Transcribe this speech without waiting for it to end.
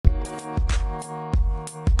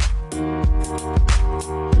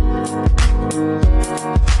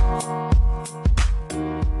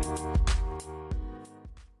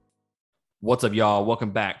What's up, y'all?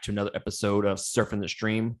 Welcome back to another episode of Surfing the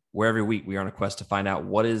Stream, where every week we are on a quest to find out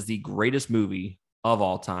what is the greatest movie of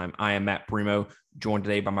all time. I am Matt Primo, joined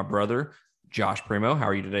today by my brother, Josh Primo. How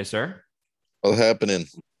are you today, sir? What's happening?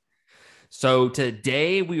 So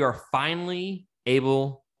today we are finally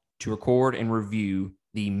able to record and review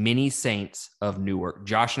the Many Saints of Newark.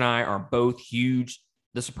 Josh and I are both huge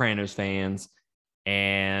The Sopranos fans,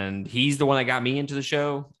 and he's the one that got me into the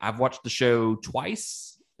show. I've watched the show twice.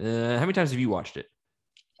 How many times have you watched it?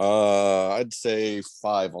 I'd say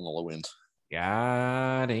 5 on the low end.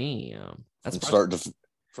 God damn. That's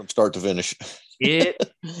from start to finish. it.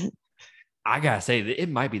 I gotta say, it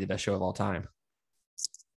might be the best show of all time.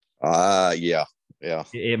 Yeah.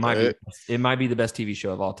 It might be. It might be the best TV show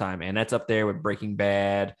of all time, and that's up there with Breaking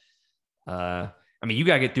Bad. I mean, you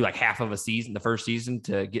gotta get through like half of a season, the first season,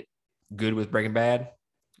 to get good with Breaking Bad.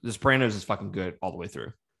 The Sopranos is fucking good all the way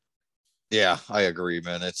through. Yeah, I agree,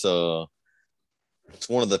 man. It's one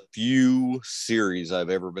of the few series I've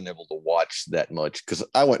ever been able to watch that much, because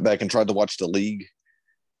I went back and tried to watch The League,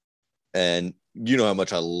 and you know how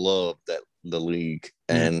much I love The League,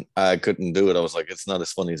 and I couldn't do it. I was like, it's not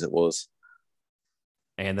as funny as it was.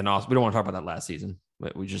 And then also, we don't want to talk about that last season,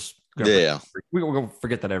 but we're gonna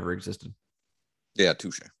forget that ever existed. Yeah,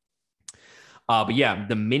 touche. But yeah,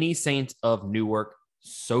 the Many Saints of Newark.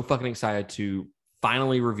 So fucking excited to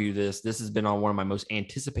finally review this. This has been on one of my most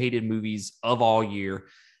anticipated movies of all year,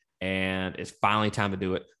 and it's finally time to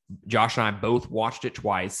do it. Josh and I both watched it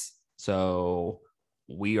twice, so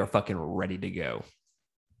we are fucking ready to go.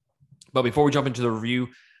 But before we jump into the review,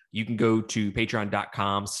 you can go to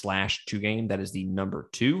patreon.com/2game. That is the number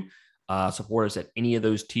 2. Support us at any of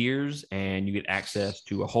those tiers, and you get access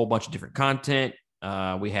to a whole bunch of different content.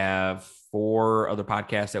 We have 4 other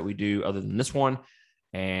podcasts that we do other than this one,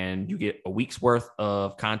 and you get a week's worth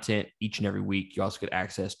of content each and every week. You also get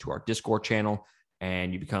access to our Discord channel,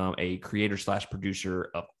 and you become a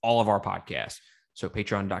creator/producer of all of our podcasts. So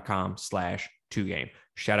patreon.com/2game.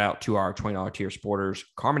 Shout out to our $20 tier supporters,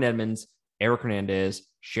 Carmen Edmonds, Eric Hernandez,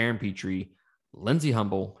 Sharon Petrie, Lindsay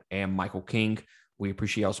Humble, and Michael King. We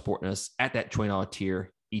appreciate y'all supporting us at that $20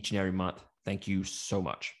 tier each and every month. Thank you so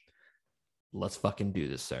much. Let's fucking do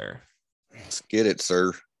this, sir. Let's get it,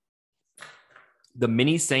 sir. The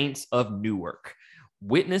Many Saints of Newark.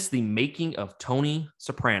 Witness the making of Tony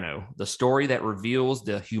Soprano, the story that reveals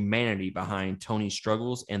the humanity behind Tony's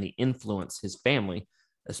struggles and the influence his family,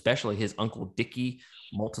 especially his uncle Dickie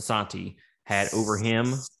Moltisanti, had over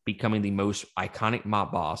him, becoming the most iconic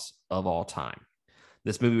mob boss of all time.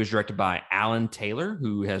 This movie was directed by Alan Taylor,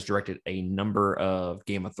 who has directed a number of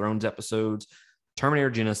Game of Thrones episodes, Terminator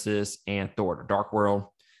Genesis, and Thor: The Dark World.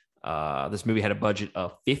 This movie had a budget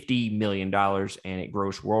of $50 million, and it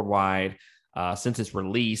grossed worldwide since its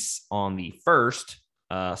release on the first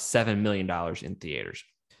 $7 million in theaters.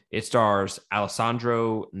 It stars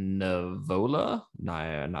Alessandro Nivola,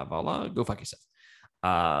 go fuck yourself,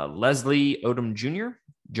 Leslie Odom Jr.,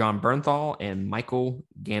 John Bernthal, and Michael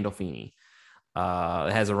Gandolfini.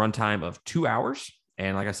 It has a runtime of 2 hours,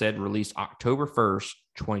 and like I said, released October 1st,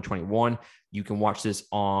 2021. You can watch this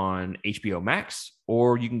on HBO Max,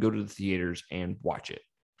 or you can go to the theaters and watch it.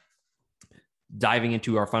 Diving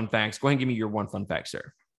into our fun facts, go ahead and give me your one fun fact,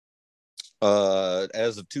 sir.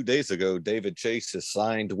 As of 2 days ago, David Chase has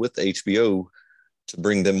signed with HBO to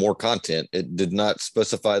bring them more content. It did not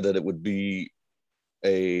specify that it would be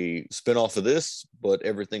a spinoff of this, but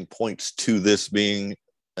everything points to this being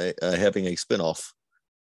having a spinoff.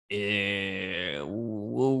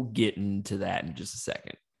 We'll get into that in just a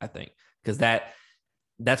second, I think, because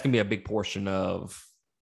that's gonna be a big portion of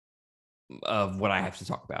what I have to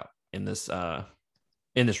talk about in this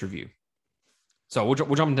review. So we'll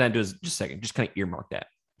jump into that in just a second. Just kind of earmark that.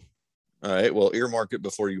 All right. Well, earmark it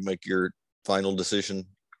before you make your final decision,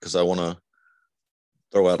 because I want to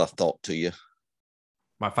throw out a thought to you.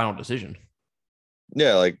 My final decision.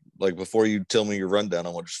 Yeah, like before you tell me your rundown,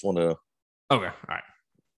 I just want to. Okay. All right.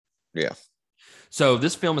 Yeah. So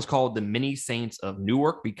this film is called The Many Saints of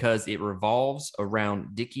Newark because it revolves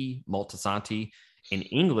around Dickie Moltisanti. In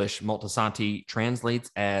English, Moltisanti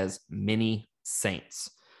translates as many saints.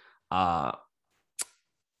 I'm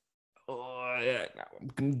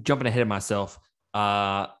jumping ahead of myself.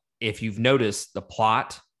 If you've noticed, the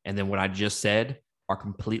plot and then what I just said are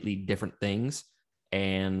completely different things.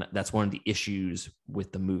 And that's one of the issues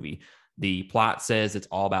with the movie. The plot says it's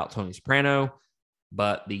all about Tony Soprano,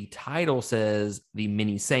 but the title says The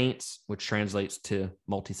Many Saints, which translates to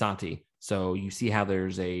Moltisanti. So you see how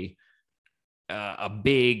there's a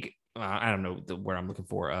big, I don't know the word I'm looking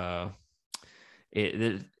for.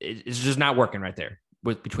 It's just not working right there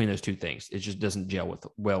between those two things. It just doesn't gel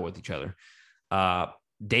well with each other.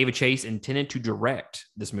 David Chase intended to direct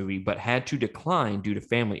this movie, but had to decline due to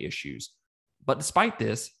family issues. But despite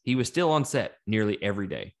this, he was still on set nearly every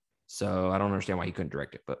day. So I don't understand why he couldn't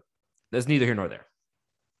direct it, but that's neither here nor there.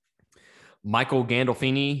 Michael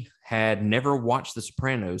Gandolfini had never watched The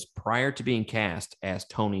Sopranos prior to being cast as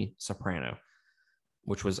Tony Soprano,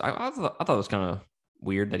 which was, I thought it was kind of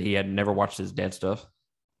weird that he had never watched his dad stuff.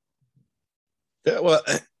 Yeah, well,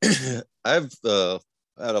 I've out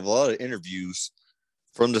of a lot of interviews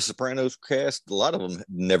from the Sopranos cast, a lot of them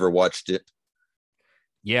never watched it.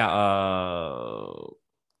 Yeah,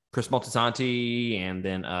 Chris Moltisanti and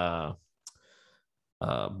then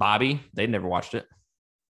Bobby, they never watched it.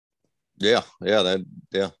 Yeah.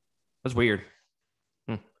 That's weird.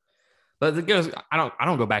 But it goes, I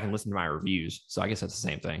don't go back and listen to my reviews, so I guess that's the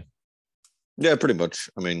same thing. Yeah, pretty much.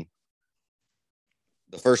 I mean,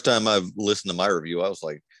 the first time I've listened to my review, I was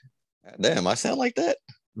like, damn, I sound like that?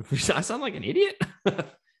 I sound like an idiot?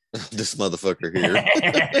 This motherfucker here.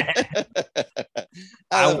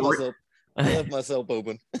 I left myself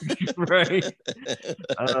open. Right.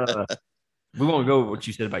 We won't go what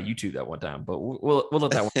you said about YouTube that one time, but we'll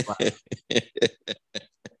let that one fly.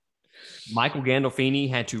 Michael Gandolfini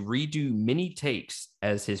had to redo many takes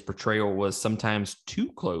as his portrayal was sometimes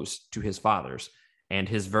too close to his father's, and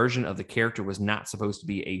his version of the character was not supposed to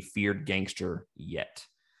be a feared gangster yet.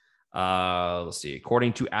 Let's see.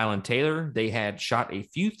 According to Alan Taylor, they had shot a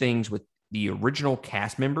few things with the original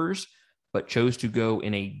cast members, but chose to go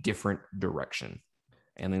in a different direction.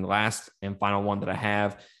 And then the last and final one that I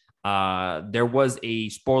have, there was a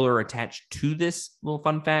spoiler attached to this little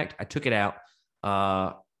fun fact. I took it out.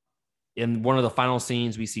 In one of the final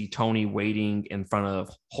scenes, we see Tony waiting in front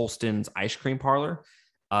of Holston's ice cream parlor.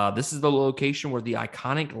 This is the location where the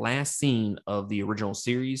iconic last scene of the original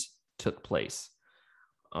series took place.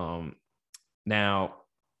 Now,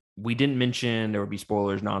 we didn't mention there would be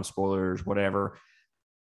spoilers, non-spoilers, whatever.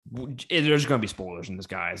 There's going to be spoilers in this,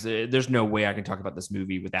 guys. There's no way I can talk about this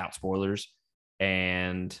movie without spoilers.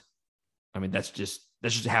 And I mean, that's just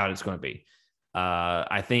how it's going to be.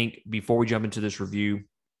 I think before we jump into this review,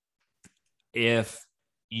 if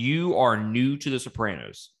you are new to The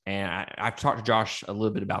Sopranos, and I've talked to Josh a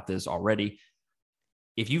little bit about this already,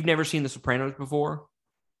 if you've never seen The Sopranos before,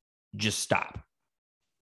 just stop.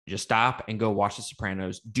 Just stop and go watch The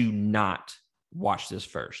Sopranos. Do not watch this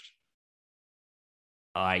first.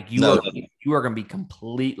 You are going to be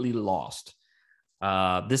completely lost.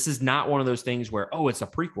 This is not one of those things where, it's a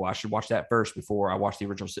prequel, I should watch that first before I watch the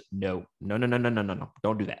original. No.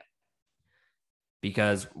 Don't do that.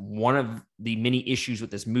 Because one of the many issues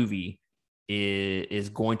with this movie is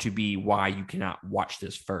going to be why you cannot watch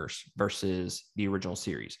this first versus the original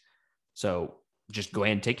series. So just go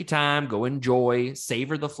ahead and take your time, go enjoy,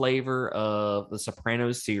 savor the flavor of the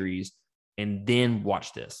Sopranos series, and then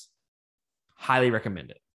watch this. Highly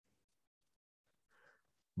recommend it.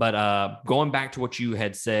 But going back to what you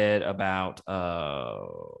had said about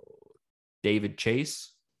David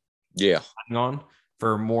Chase, on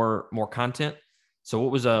for more content. So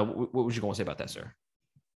what was you going to say about that, sir?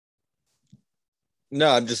 No,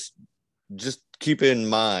 I'm just keep in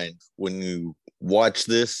mind when you watch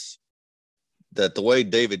this that the way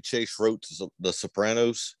David Chase wrote The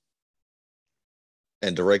Sopranos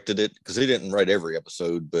and directed it, because he didn't write every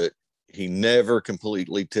episode, but he never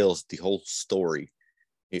completely tells the whole story.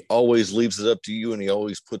 He always leaves it up to you, and he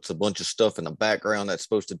always puts a bunch of stuff in the background that's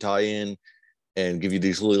supposed to tie in and give you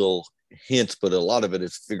these little hints, but a lot of it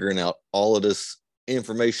is figuring out all of this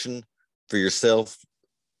information for yourself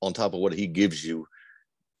on top of what he gives you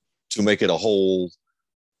to make it a whole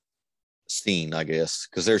scene, I guess.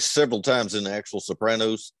 Because there's several times in the actual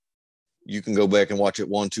Sopranos, you can go back and watch it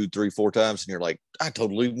 1, 2, 3, 4 times, and you're like, I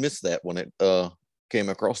totally missed that when it came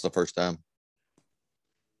across the first time.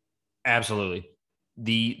 Absolutely.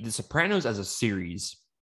 The Sopranos as a series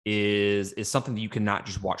is something that you cannot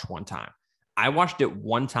just watch one time. I watched it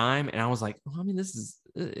one time and I was like,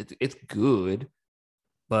 it's good,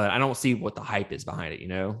 but I don't see what the hype is behind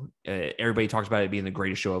it. Everybody talks about it being the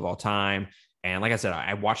greatest show of all time. And like I said,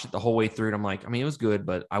 I watched it the whole way through and I'm like, it was good,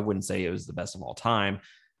 but I wouldn't say it was the best of all time.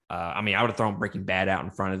 I would have thrown Breaking Bad out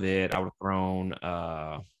in front of it. I would have thrown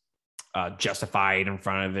Justified in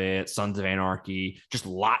front of it, Sons of Anarchy, just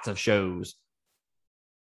lots of shows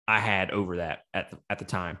I had over that at the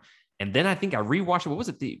time. And then I think I rewatched it. What was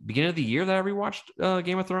it? The beginning of the year that I rewatched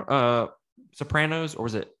Game of Thrones, Sopranos, or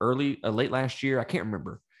was it late last year? I can't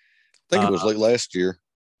remember. I think it was late last year.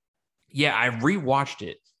 Yeah, I rewatched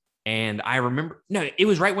it, and I remember. No, it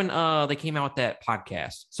was right when they came out with that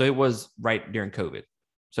podcast. So it was right during COVID.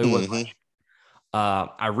 So it was.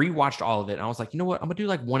 I rewatched all of it and I was like, you know what? I'm gonna do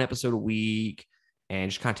like one episode a week and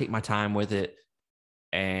just kind of take my time with it.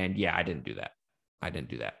 And yeah, I didn't do that.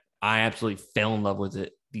 I absolutely fell in love with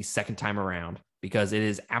it the second time around because it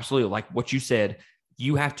is absolutely like what you said.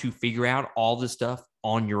 You have to figure out all this stuff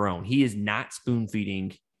on your own. He is not spoon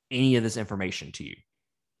feeding any of this information to you.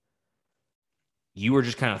 You were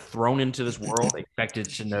just kind of thrown into this world, expected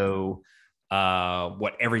to know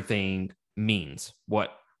what everything means,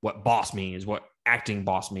 what boss means, what acting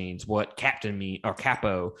boss means, what captain mean or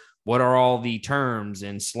capo, what are all the terms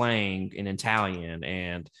in slang in Italian,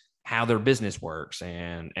 and how their business works,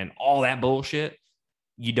 and all that bullshit.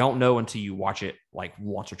 You don't know until you watch it like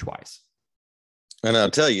once or twice. And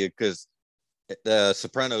I'll tell you, because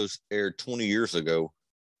Sopranos aired 20 years ago,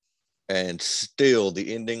 and still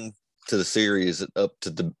the ending to the series is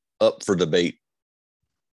up for debate.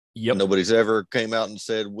 Yep. Nobody's ever came out and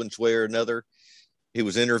said which way or another. He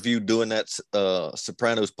was interviewed doing that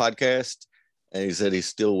Sopranos podcast, and he said he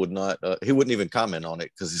still would not. He wouldn't even comment on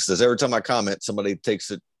it because he says every time I comment, somebody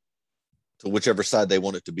takes it to whichever side they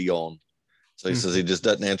want it to be on. So he says he just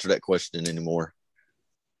doesn't answer that question anymore.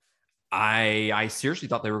 I seriously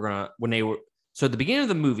thought they were gonna when they were so at the beginning of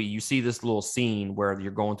the movie, you see this little scene where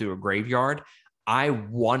you're going through a graveyard. I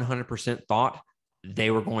 100% thought they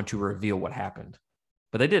were going to reveal what happened,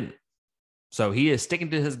 but they didn't. So he is sticking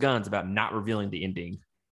to his guns about not revealing the ending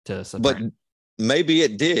to Sopranos. But maybe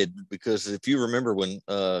it did, because if you remember when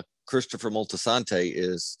Christopher Moltisanti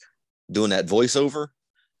is doing that voiceover,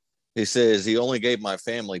 he says he only gave my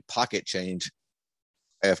family pocket change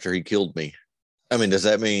after he killed me. I mean, does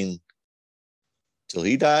that mean till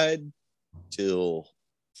he died? Till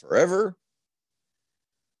forever?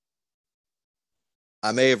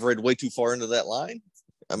 I may have read way too far into that line.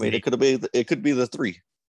 I mean, it could be the three.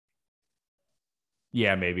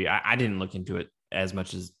 Yeah, maybe. I didn't look into it as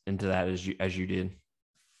much as into that as you did.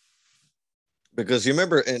 Because you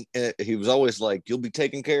remember, and he was always like, "You'll be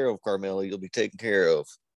taken care of, Carmela. You'll be taken care of."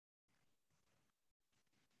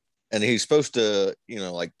 And he's supposed to,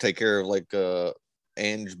 like take care of like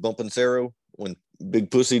Ange Bumpancero when Big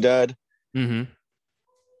Pussy died. Mm-hmm.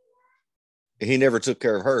 He never took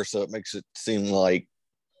care of her, so it makes it seem like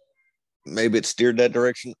maybe it steered that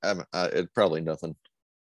direction. It's probably nothing.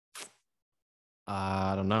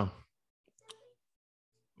 I don't know.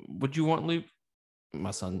 Would you want Luke?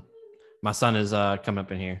 My son is coming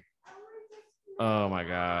up in here. Oh my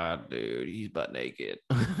god, dude, he's butt naked.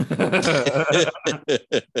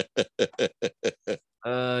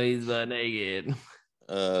 He's butt naked.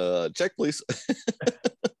 Check, please.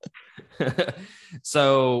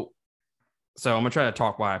 So I'm gonna try to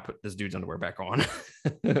talk while I put this dude's underwear back on.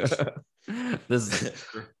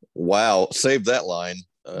 Wow, save that line.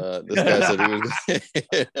 This guy said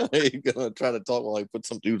he was gonna try to talk while I put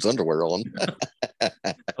some dude's underwear on.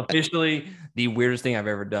 Officially the weirdest thing I've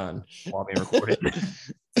ever done while being recorded.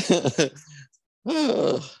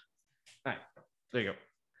 All right, there you go.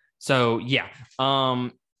 So yeah,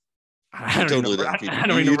 I totally didn't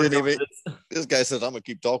keep. This guy says I'm gonna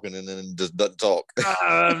keep talking and then just doesn't talk.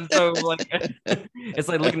 So like, it's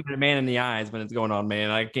like looking at a man in the eyes when it's going on,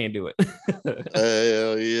 man. I can't do it.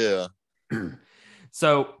 Hell yeah.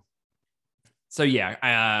 So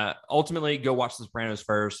yeah, ultimately go watch The Sopranos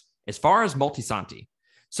first. As far as Moltisanti,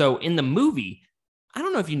 so in the movie, I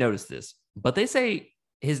don't know if you noticed this, but they say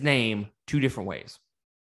his name two different ways.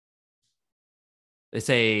 They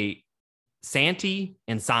say Santi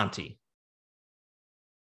and Santi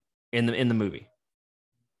in the movie.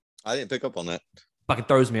 I didn't pick up on that. Fucking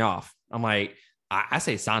throws me off. I'm like, I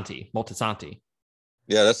say Santi, Moltisanti.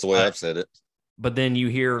 Yeah, that's the way I've said it. But then you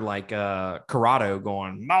hear like Corrado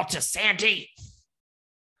going, Moltisanti.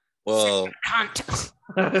 Well,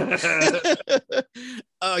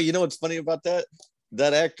 oh, you know what's funny about that?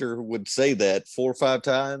 That actor would say that 4 or 5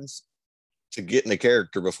 times to get in the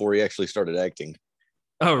character before he actually started acting.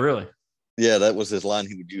 Oh, really? Yeah, that was his line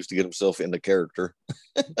he would use to get himself in the character.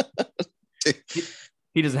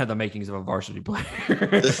 He doesn't have the makings of a varsity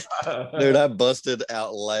player. Dude, I busted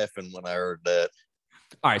out laughing when I heard that.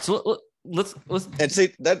 All right, so let's and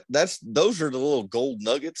see those are the little gold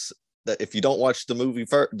nuggets that if you don't watch the movie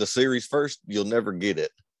the series first, you'll never get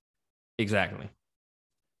it. Exactly.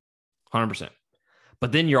 100%.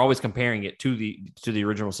 But then you're always comparing it to the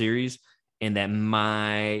original series, and that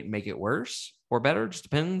might make it worse or better. Just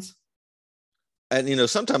depends. And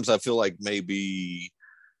sometimes I feel like maybe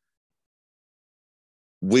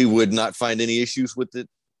we would not find any issues with it,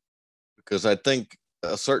 because I think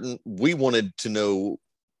we wanted to know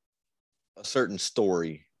a certain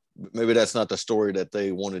story. Maybe that's not the story that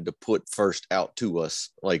they wanted to put first out to us.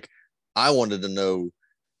 Like, I wanted to know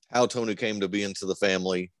how Tony came to be into the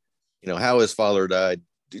family, how his father died,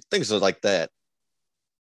 things like that.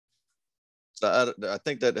 So I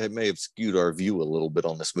think that may have skewed our view a little bit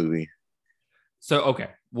on this movie. So, okay,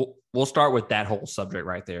 we'll start with that whole subject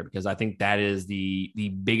right there, because I think that is the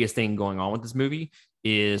biggest thing going on with this movie.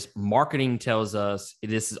 Is marketing tells us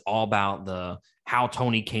this is all about the how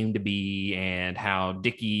Tony came to be and how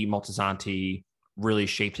Dickie Moltisanti really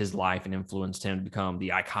shaped his life and influenced him to become the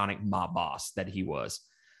iconic mob boss that he was.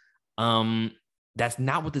 That's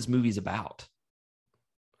not what this movie is about.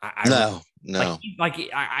 No.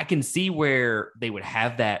 I can see where they would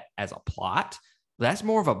have that as a plot. That's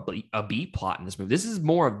more of a B plot in this movie. This is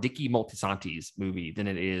more of Dickie Moltisanti's movie than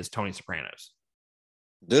it is Tony Soprano's.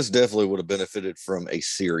 This definitely would have benefited from a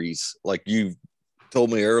series. Like you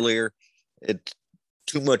told me earlier, it's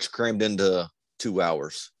too much crammed into 2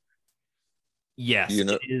 hours. Yes,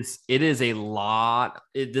 it is a lot.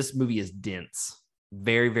 This movie is dense,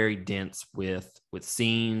 very, very dense with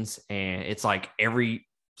scenes. And it's like every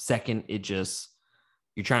second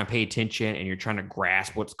you're trying to pay attention and you're trying to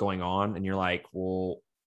grasp what's going on. And you're like, well,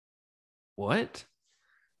 what?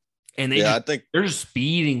 And I think they're just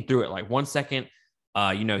speeding through it. Like 1 second,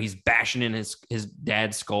 he's bashing in his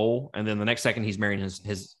dad's skull. And then the next second he's marrying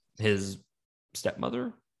his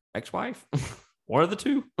stepmother, ex-wife, one of the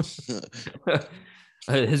two,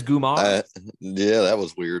 his gumar. Yeah, that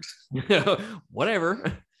was weird.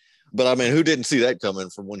 Whatever. But I mean, who didn't see that coming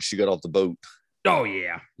from when she got off the boat? Oh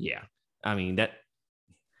yeah. Yeah. I mean, that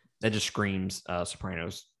just screams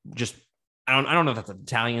Sopranos. Just I don't know if that's an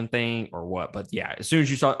Italian thing or what, but yeah, as soon as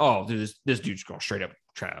you saw, oh, dude, this dude's going straight up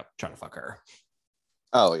try to fuck her.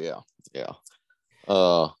 Oh yeah, yeah.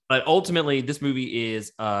 But ultimately, this movie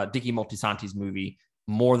is Dickie Moltisanti's movie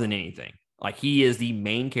more than anything. Like, he is the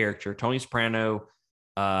main character. Tony Soprano,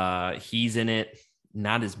 he's in it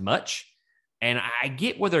not as much, and I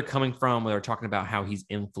get where they're coming from. Where they're talking about how he's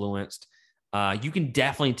influenced. You can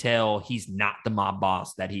definitely tell he's not the mob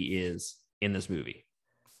boss that he is in this movie.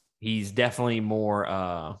 He's definitely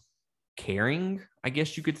more caring, I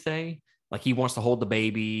guess you could say. Like, he wants to hold the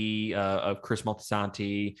baby of Chris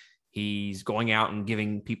Moltisanti. He's going out and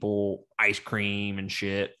giving people ice cream and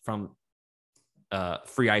shit from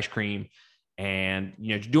free ice cream, and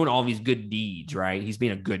doing all these good deeds. Right? He's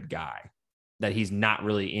being a good guy that he's not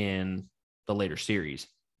really in the later series.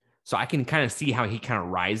 So I can kind of see how he kind of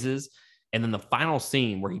rises. And then the final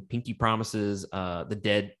scene where he pinky promises the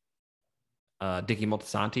dead Dickie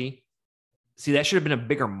Moltisanti. See, that should have been a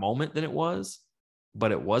bigger moment than it was,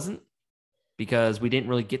 but it wasn't, because we didn't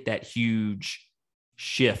really get that huge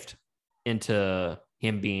shift into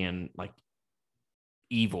him being like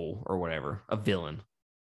evil or whatever, a villain.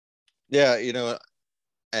 Yeah,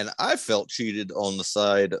 and I felt cheated on the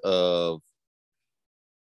side of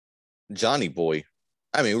Johnny Boy.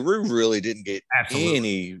 I mean, we really didn't get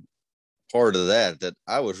any part of that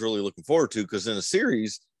I was really looking forward to, because in a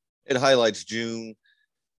series it highlights June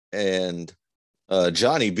and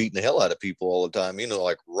Johnny beating the hell out of people all the time,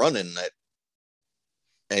 like running that,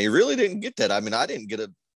 and you really didn't get that. I mean, I didn't get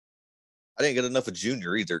enough of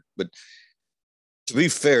Junior either, but to be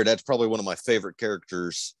fair, that's probably one of my favorite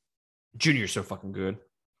characters. Junior's so fucking good,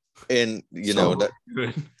 and that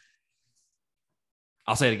good.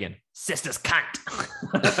 I'll say it again. Sisters cunt.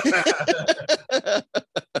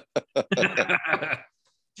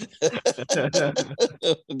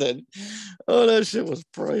 that shit was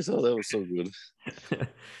price. Oh, that was so good.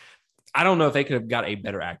 I don't know if they could have got a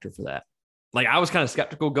better actor for that. Like, I was kind of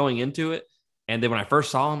skeptical going into it, and then when I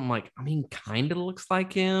first saw him, I'm like, I mean, kind of looks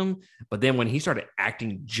like him. But then when he started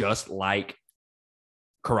acting just like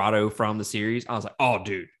Corrado from the series, I was like, oh,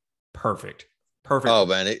 dude, perfect. Oh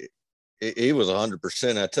man, he was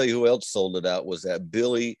 100%. I tell you who else sold it out was that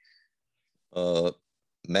Billy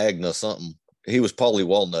Magna something. He was Paulie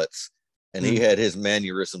Walnuts, and he had his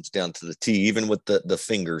mannerisms down to the T, even with the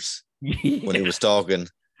fingers when he was talking.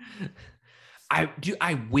 I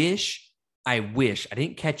wish I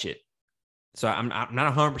didn't catch it, so I'm not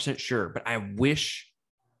 100% sure, but I wish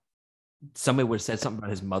somebody would have said something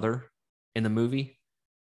about his mother in the movie,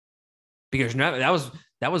 because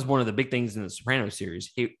that was one of the big things in the Sopranos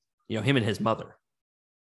series. Him and his mother.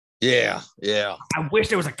 Yeah, yeah. I wish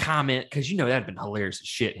there was a comment, because that'd have been hilarious as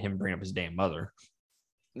shit, him bringing up his damn mother.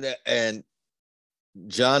 And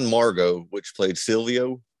John Margo, which played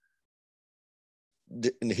Silvio,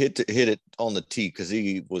 didn't hit it on the T, because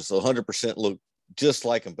he was 100% looked just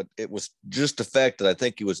like him, but it was just the fact that I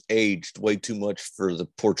think he was aged way too much for the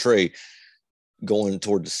portray going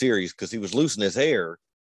toward the series, because he was losing his hair,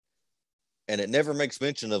 and it never makes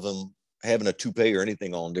mention of him having a toupee or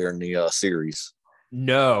anything on during the series.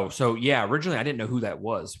 No. So yeah, originally I didn't know who that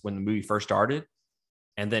was when the movie first started.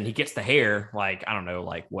 And then he gets the hair, like, I don't know,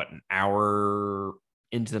 like what, an hour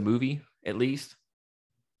into the movie at least.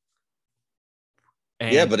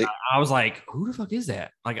 Yeah, And but I was like, who the fuck is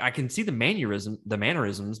that? Like, I can see the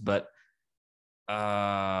mannerisms, but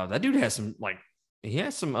that dude has some, like, he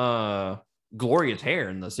has some glorious hair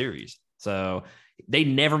in the series. So they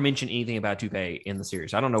never mention anything about Toupee in the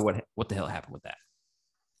series. I don't know what the hell happened with that.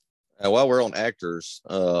 while we're on actors,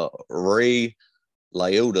 Ray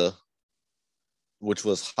Liotta, which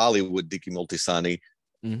was Hollywood Dickie Moltisanti.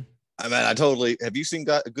 Mhm. I mean, I totally have you seen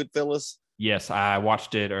Goodfellas? Yes, I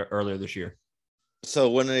watched it earlier this year. So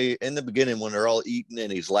when they in the beginning when they're all eating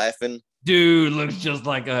and he's laughing, Dude looks just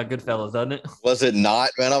like Goodfellas, doesn't it? was it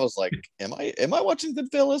not? Man, I was like, am I watching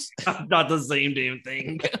Goodfellas? Not the same damn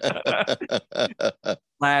thing.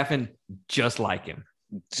 Laughing just like him.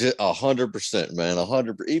 100%, man,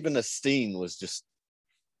 100. Even the scene was just.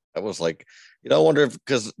 I was like, I wonder if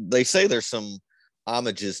because they say there's some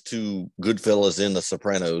homages to Goodfellas in The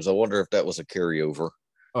Sopranos. I wonder if that was a carryover.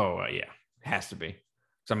 Oh, yeah. Has to be.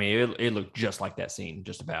 So, I mean, it looked just like that scene,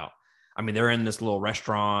 just about. I mean, they're in this little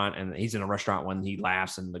restaurant, and he's in a restaurant when he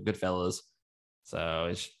laughs in the Goodfellas.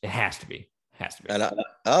 So it has to be. Has to be. And I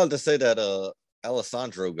have to say that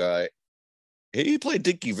Alessandro guy, he played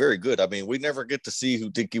Dickie very good. I mean, we never get to see who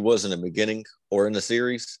Dickie was in the beginning or in the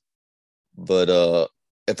series, but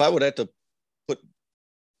if I would have to put,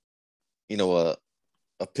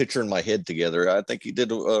 a picture in my head together, I think he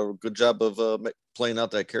did a good job of playing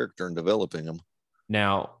out that character and developing him.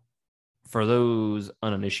 Now, for those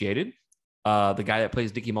uninitiated, the guy that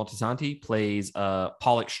plays Dickie Moltisanti plays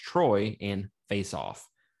Pollux Troy in Face Off.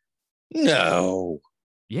 No.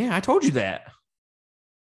 Yeah, I told you that.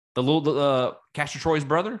 The little Castor Troy's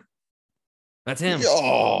brother. That's him.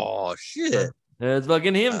 Oh shit! It's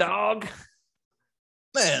fucking him, dog.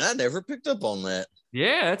 Man, I never picked up on that.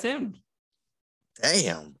 Yeah, that's him.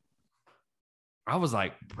 Damn. I was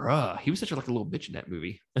like, bruh, he was such a little bitch in that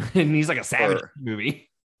movie, and he's like a savage movie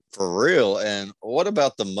for real. And what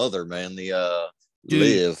about the mother, man? The Dude.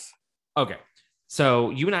 Liv. Okay, so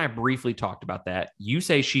you and I briefly talked about that. You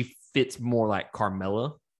say she fits more like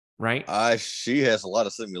Carmela, right? She has a lot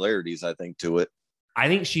of similarities, I think, to it. I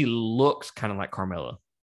think she looks kind of like Carmela,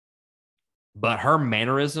 but her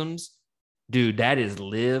mannerisms, dude, that is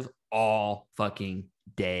Liv all fucking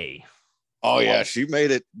day. Oh yeah, she made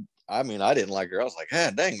it. I mean, I didn't like her. I was like,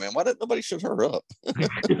 dang, man, why didn't nobody shoot her up?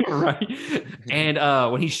 Right.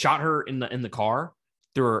 And when he shot her in the car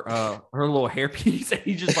through her little hairpiece, and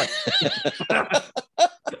he just like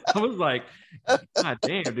I was like, God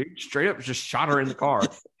damn, dude, straight up just shot her in the car.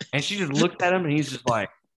 And she just looked at him and he's just like,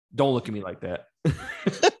 don't look at me like that. Yeah,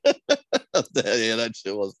 that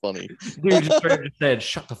shit was funny. Dude just straight up just said,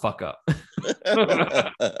 shut the fuck up.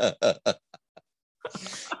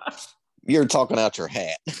 You're talking out your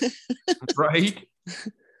hat. Right?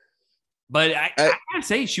 But I gotta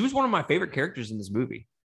say, she was one of my favorite characters in this movie.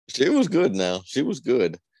 She was good now. She was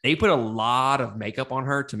good. They put a lot of makeup on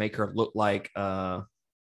her to make her look like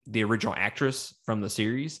the original actress from the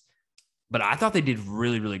series. But I thought they did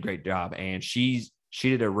really, really great job. And she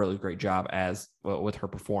did a really great job with her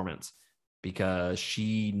performance because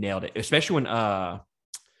she nailed it, especially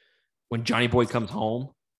when Johnny Boy comes home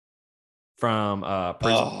from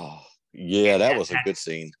prison. Oh, yeah, that was a good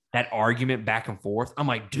scene. That argument back and forth. I'm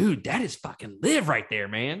like, dude, that is fucking Liv right there,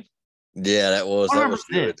 man. Yeah, that was 100%.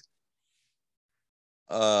 Good.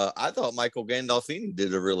 I thought Michael Gandolfini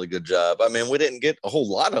did a really good job. I mean, we didn't get a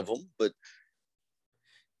whole lot of them, but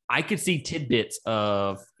I could see tidbits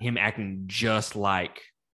of him acting just like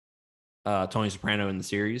Tony Soprano in the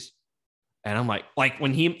series. And I'm like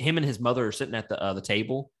when him and his mother are sitting at the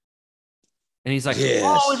table, and he's like, yes.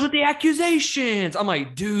 Oh, it's with the accusations. I'm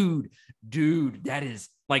like, dude, that is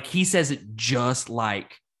like, he says it just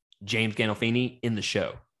like James Gandolfini in the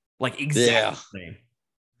show. Like exactly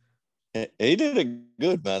the same. He did it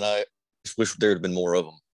good, man. I just wish there had been more of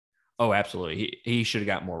him. Oh, absolutely. He should have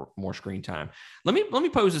got more screen time. Let me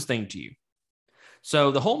pose this thing to you.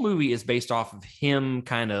 So the whole movie is based off of him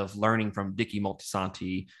kind of learning from Dickie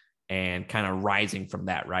Moltisanti and kind of rising from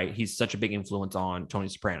that, right? He's such a big influence on Tony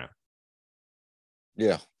Soprano.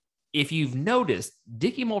 Yeah. If you've noticed,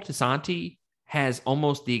 Dickie Moltisanti has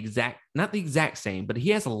almost not the exact same, but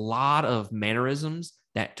he has a lot of mannerisms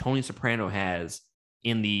that Tony Soprano has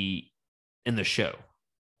in the show.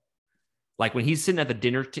 Like when he's sitting at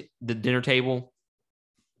the dinner table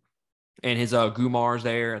and his Gumar's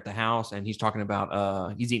there at the house and he's talking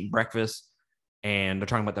about he's eating breakfast and they're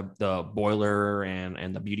talking about the boiler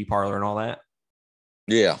and the beauty parlor and all that.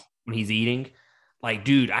 Yeah. When he's eating, like,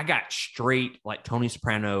 dude, I got straight like Tony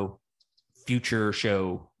Soprano future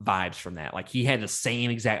show vibes from that. Like he had the same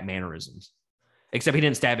exact mannerisms, except he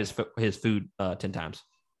didn't stab his food 10 times.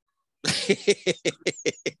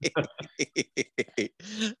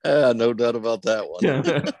 No doubt about that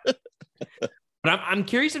one. But I'm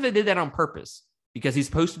curious if they did that on purpose because he's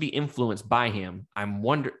supposed to be influenced by him. I'm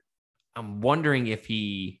wondering if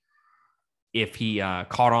he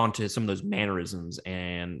caught on to some of those mannerisms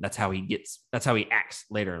and that's how he acts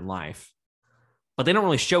later in life. But they don't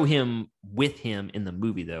really show him with him in the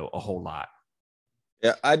movie though a whole lot.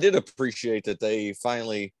 Yeah, I did appreciate that they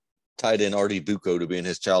finally tied in Artie Bucco to being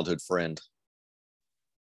his childhood friend.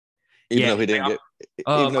 Even though he didn't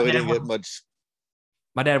get much.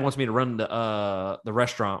 My dad wants me to run the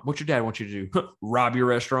restaurant. What's your dad want you to do? Rob your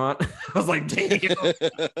restaurant? I was like, damn.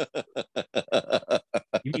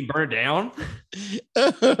 You can burn it down?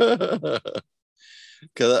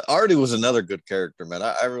 Because Artie was another good character, man.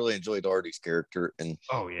 I really enjoyed Artie's character in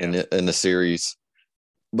the series.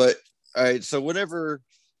 But all right, so whenever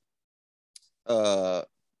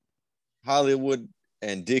Hollywood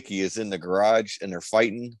and Dickie is in the garage and they're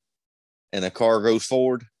fighting and the car goes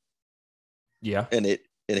forward. Yeah. And it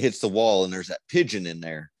hits the wall and there's that pigeon in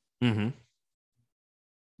there. Mm-hmm.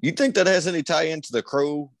 You think that has any tie into the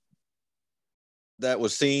crow that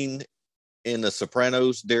was seen in The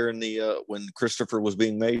Sopranos during the when Christopher was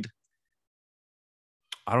being made?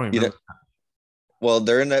 I don't even know. Well,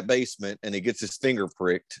 they're in that basement and he gets his finger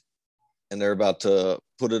pricked and they're about to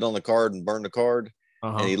put it on the card and burn the card.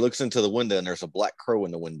 Uh-huh. And he looks into the window and there's a black crow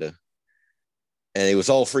in the window. And he was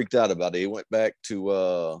all freaked out about it. He went back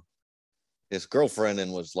to his girlfriend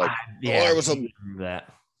and was like, there was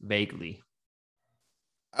that vaguely.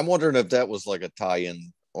 I'm wondering if that was like a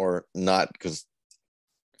tie-in or not, because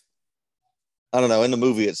I don't know. In the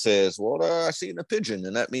movie, it says, "Well, I seen a pigeon,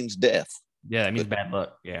 and that means death." Yeah, that means bad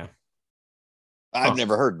luck. Yeah, I've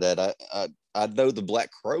never heard that. I know the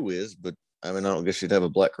black crow is, but I mean, I don't guess you'd have a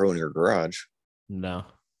black crow in your garage. No.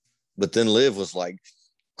 But then Liv was like,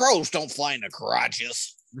 "Crows don't fly in the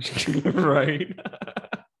garages." Right.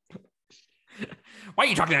 Why are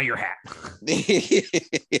you talking out of your hat?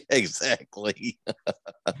 Exactly.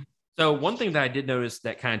 So one thing that I did notice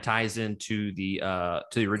that kind of ties into the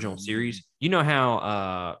original series, you know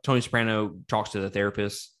how Tony Soprano talks to the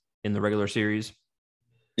therapist in the regular series?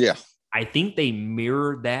 Yeah. I think they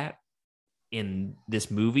mirrored that in this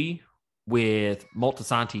movie with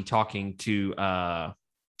Moltisanti talking to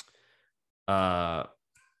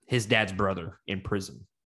his dad's brother in prison.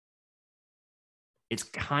 It's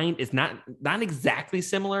not exactly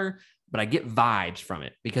similar, but I get vibes from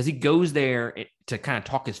it because he goes there to kind of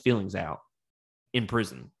talk his feelings out in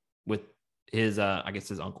prison with his, I guess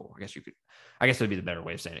his uncle. I guess that would be the better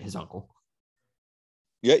way of saying it. His uncle.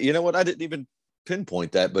 Yeah. You know what? I didn't even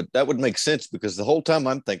pinpoint that, but that would make sense because the whole time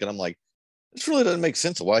I'm like, this really doesn't make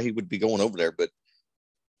sense of why he would be going over there. But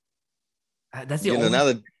that's the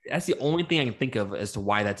only thing I can think of as to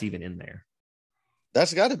why that's even in there.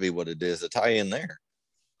 That's got to be what it is, a tie in there.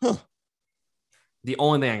 Huh. The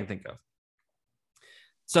only thing I can think of.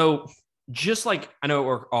 So just like, I know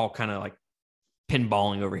we're all kind of like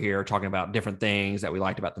pinballing over here, talking about different things that we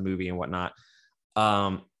liked about the movie and whatnot.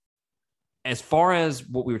 As far as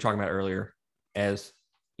what we were talking about earlier, as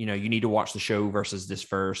you know, you need to watch the show versus this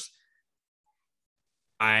first.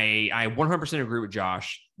 I 100% agree with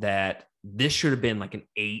Josh that this should have been like an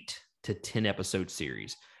 8 to 10 episode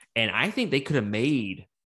series. And I think they could have made,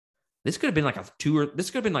 this could have been like this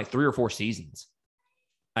could have been like 3 or 4 seasons,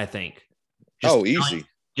 I think. Easy.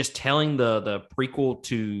 Just telling the prequel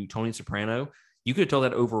to Tony Soprano, you could have told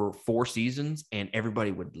that over 4 seasons and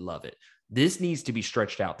everybody would love it. This needs to be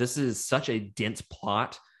stretched out. This is such a dense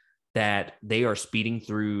plot that they are speeding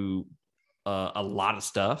through a lot of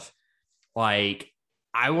stuff. Like,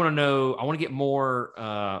 I want to get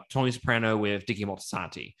more Tony Soprano with Dickie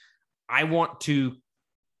Moltisanti. I want to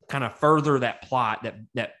kind of further that plot,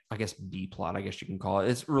 that I guess B plot, I guess you can call it.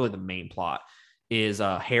 It's really the main plot is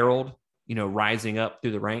Harold, rising up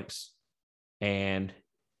through the ranks and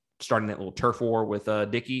starting that little turf war with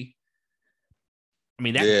Dickie. I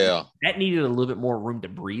mean, that needed a little bit more room to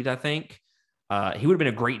breathe, I think. He would have been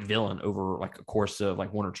a great villain over like a course of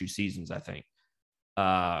like 1 or 2 seasons, I think.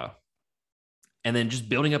 And then just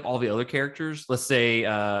building up all the other characters. Let's say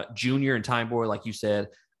Junior and Time Boy, like you said,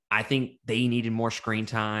 I think they needed more screen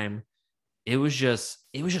time. It was just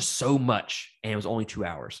so much, and it was only 2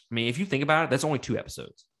 hours. I mean, if you think about it, that's only 2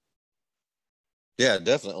 episodes. Yeah,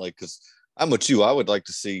 definitely. Because I'm with you. I would like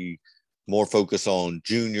to see more focus on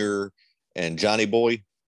Junior and Johnny Boy,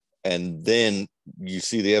 and then you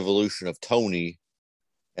see the evolution of Tony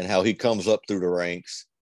and how he comes up through the ranks,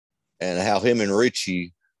 and how him and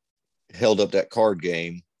Richie held up that card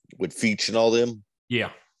game with Feach and all them.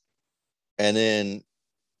 Yeah. And then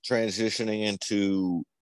transitioning into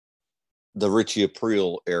the Richie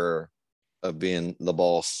Aprile era of being the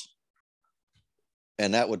boss.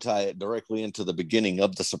 And that would tie it directly into the beginning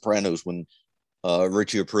of The Sopranos when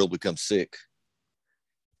Richie Aprile becomes sick.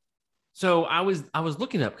 So I was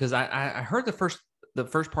looking up because I heard the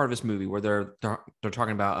first part of this movie where they're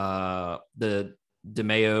talking about the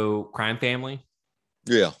DeMeo crime family.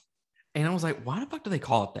 Yeah. And I was like, why the fuck do they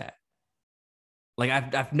call it that? Like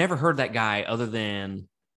I've never heard that guy other than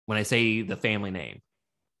when I say the family name.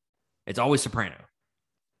 It's always Soprano.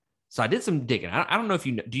 So I did some digging. I don't know if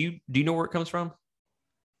you know. Do you know where it comes from?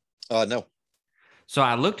 No. So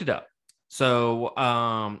I looked it up. So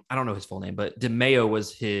I don't know his full name, but DeMeo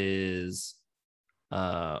was his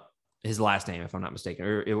last name, if I'm not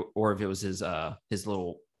mistaken, or if it was his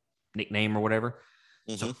little nickname or whatever.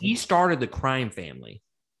 Mm-hmm. So he started the crime family,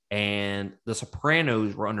 and the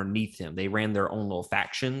Sopranos were underneath him. They ran their own little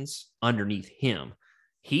factions underneath him.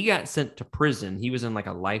 He got sent to prison. He was in like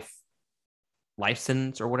a life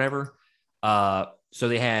sentence or whatever. So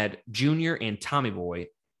they had Junior and Tommy Boy,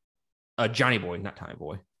 Johnny Boy, not Tommy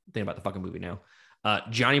Boy. Think about the fucking movie now.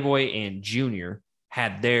 Johnny Boy and Junior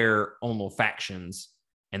had their own little factions,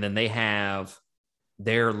 and then they have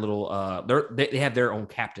their little they have their own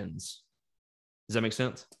captains. Does that make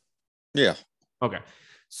sense? Yeah. Okay.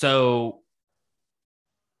 So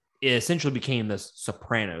it essentially became the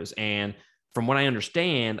Sopranos, and from what I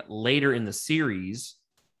understand, later in the series,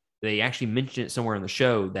 they actually mentioned it somewhere in the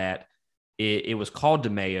show that it was called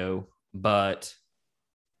DeMeo, but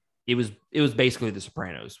it was basically the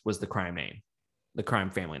Sopranos was the crime name, the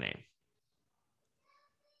crime family name.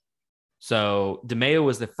 So DeMeo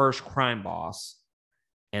was the first crime boss,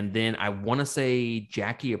 and then I want to say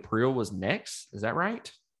Jackie Aprile was next. Is that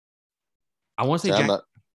right? I want to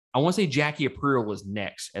say Jackie Aprile was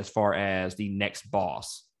next as far as the next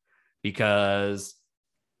boss, because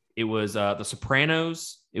it was the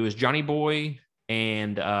Sopranos, it was Johnny Boy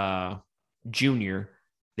and Junior.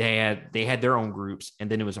 They had their own groups, and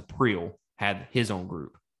then it was Aprile had his own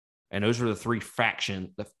group, and those were the three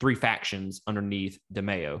factions underneath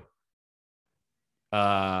DeMeo.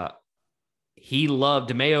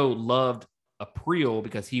 DeMeo loved Aprile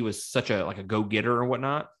because he was such a go-getter or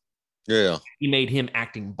whatnot. Yeah. He made him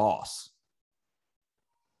acting boss.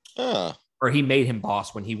 Or he made him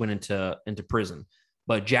boss when he went into prison.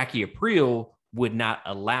 But Jackie Aprile would not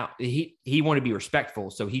allow, he wanted to be respectful.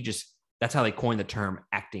 So that's how they coined the term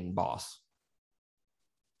acting boss.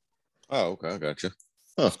 Oh, okay. I gotcha.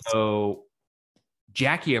 So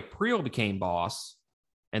Jackie Aprile became boss.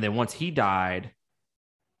 And then once he died,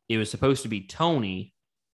 it was supposed to be Tony,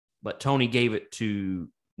 but Tony gave it to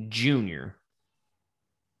Junior.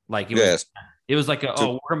 Like it was like we're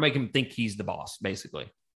gonna make him think he's the boss,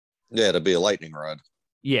 basically. Yeah, to be a lightning rod.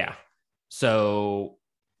 Yeah. So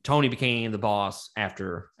Tony became the boss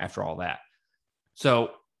after all that.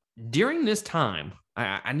 So during this time,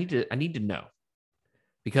 I need to know,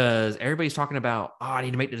 because everybody's talking about, I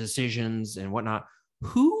need to make the decisions and whatnot.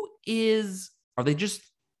 Are they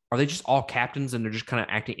just all captains and they're just kind of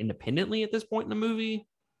acting independently at this point in the movie,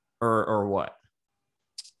 or what?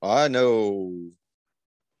 I know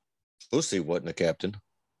Pussy wasn't a captain.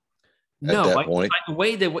 No, at that point. Like the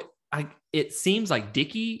way that it seems like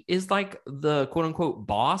Dickie is like the quote unquote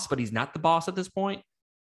boss, but he's not the boss at this point.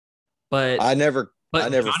 But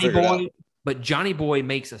Johnny Boy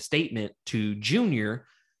makes a statement to Junior.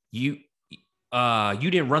 You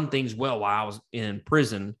didn't run things well while I was in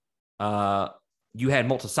prison. You had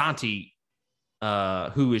Moltisanti,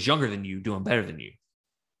 who is younger than you, doing better than you.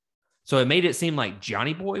 So it made it seem like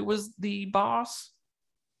Johnny Boy was the boss.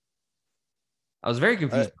 I was very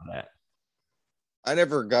confused by that. I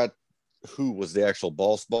never got who was the actual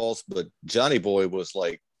boss, but Johnny Boy was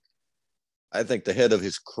like, I think, the head of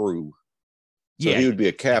his crew. So he would be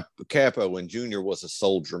a capo, and Junior was a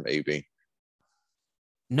soldier, maybe.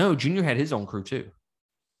 No, Junior had his own crew too,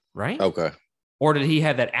 right? Okay. Or did he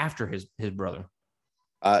have that after his brother?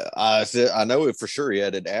 I said I know it for sure. He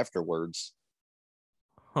had it afterwards.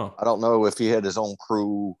 Huh. I don't know if he had his own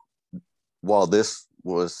crew while this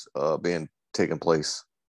was being taken place.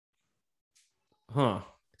 Huh.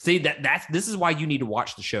 See, this is why you need to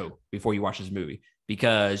watch the show before you watch this movie,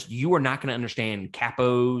 because you are not going to understand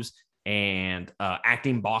capos and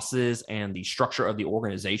acting bosses and the structure of the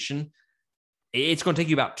organization. It's going to take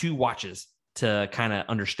you about 2 watches to kind of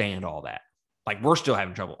understand all that. Like, we're still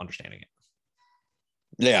having trouble understanding it.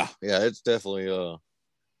 Yeah, it's definitely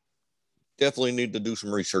need to do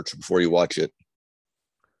some research before you watch it.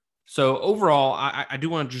 So overall, I do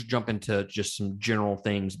want to just jump into just some general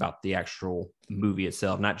things about the actual movie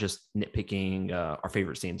itself, not just nitpicking our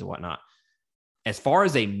favorite scenes and whatnot. As far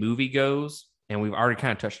as a movie goes, and we've already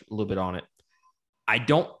kind of touched a little bit on it, I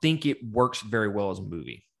don't think it works very well as a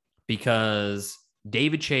movie because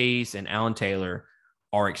David Chase and Alan Taylor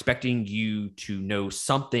are expecting you to know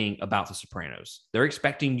something about The Sopranos. They're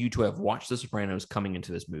expecting you to have watched The Sopranos coming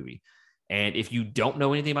into this movie. And if you don't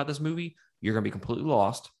know anything about this movie, you're going to be completely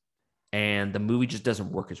lost. And the movie just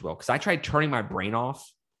doesn't work as well. Because I tried turning my brain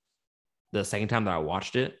off the second time that I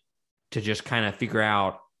watched it to just kind of figure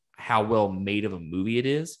out how well made of a movie it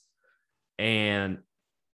is. And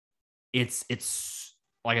it's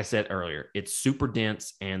like I said earlier, it's super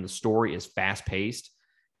dense and the story is fast paced.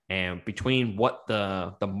 And between what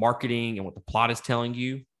the marketing and what the plot is telling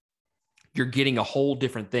you, you're getting a whole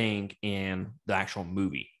different thing in the actual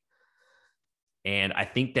movie. And I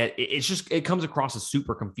think that it comes across as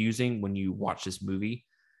super confusing when you watch this movie.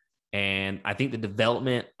 And I think the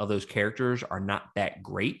development of those characters are not that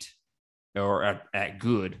great or at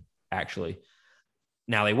good, actually.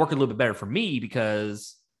 Now they work a little bit better for me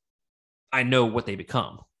because I know what they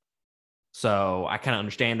become. So I kind of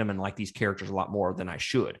understand them and like these characters a lot more than I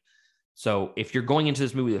should. So if you're going into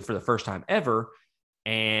this movie for the first time ever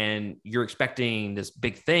and you're expecting this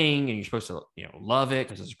big thing and you're supposed to, love it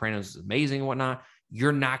because The Sopranos is amazing and whatnot,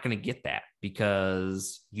 you're not going to get that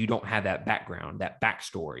because you don't have that background, that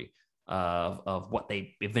backstory of what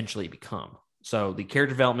they eventually become. So the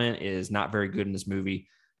character development is not very good in this movie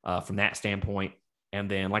from that standpoint. And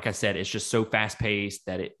then, like I said, it's just so fast paced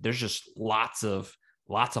that there's just lots of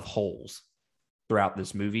holes throughout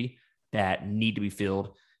this movie that need to be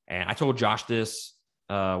filled. And I told Josh this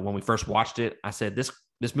when we first watched it. I said, this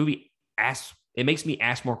movie makes me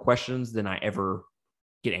ask more questions than I ever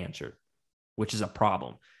get answered, which is a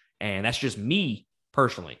problem. And that's just me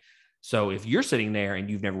personally. So if you're sitting there and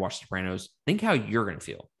you've never watched Sopranos, think how you're going to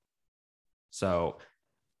feel. So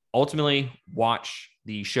ultimately, watch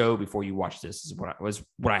the show before you watch this is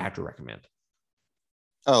what I have to recommend.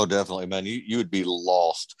 Oh, definitely, man. You would be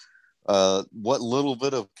lost. What little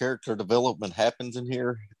bit of character development happens in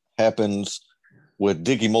here happens with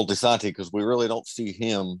Dickie Moltisanti because we really don't see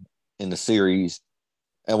him in the series,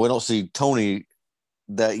 and we don't see Tony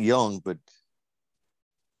that young. But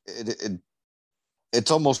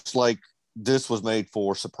it's almost like this was made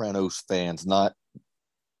for Sopranos fans, not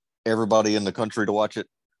everybody in the country to watch it.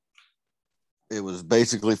 It was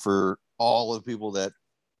basically for all of the people that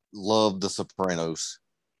love The Sopranos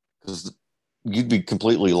because you'd be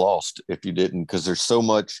completely lost if you didn't because there's so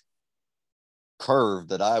much curve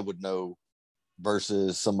that I would know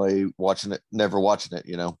versus somebody watching it, never watching it,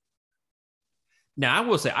 Now, I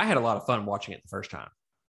will say I had a lot of fun watching it the first time.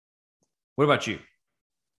 What about you?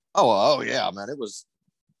 Oh yeah, man. It was,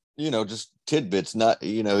 just tidbits, not,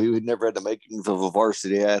 you had never had the makings of a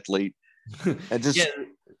varsity athlete. And just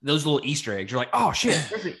those little Easter eggs. You're like, oh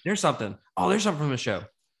shit, there's something. Oh, there's something from the show.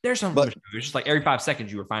 There's something from the show. It's just like every 5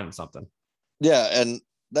 seconds you were finding something. Yeah, and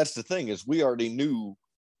that's the thing is we already knew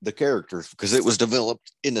the characters because it was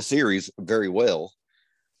developed in the series very well.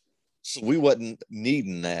 So we wasn't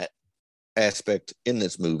needing that aspect in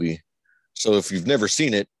this movie. So if you've never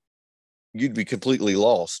seen it, you'd be completely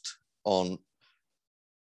lost on,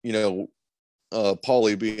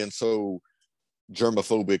 Paulie being so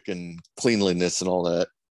germophobic and cleanliness and all that.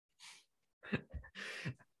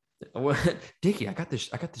 Dickie, I got this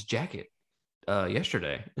jacket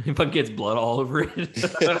yesterday. If I gets blood all over it.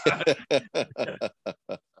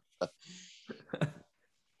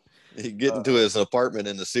 He get into his apartment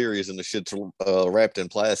in the series and the shit's wrapped in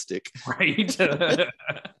plastic. Right.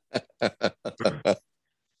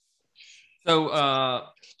 So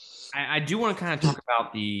I do want to kind of talk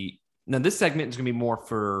about now this segment is going to be more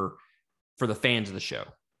for the fans of the show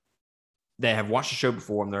that have watched the show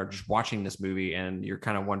before and they're just watching this movie and you're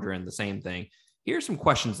kind of wondering the same thing. Here's some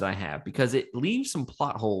questions that I have because it leaves some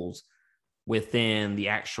plot holes within the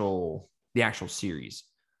actual series.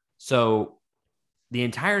 So the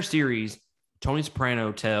entire series, Tony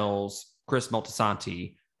Soprano tells Chris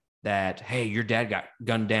Moltisanti that, hey, your dad got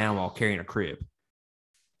gunned down while carrying a crib.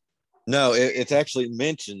 No, it's actually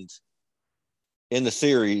mentioned in the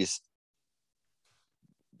series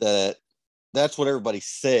that's what everybody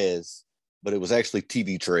says, but it was actually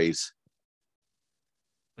TV trays.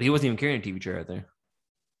 But he wasn't even carrying a TV tray right there.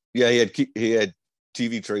 Yeah, he had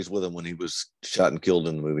TV trays with him when he was shot and killed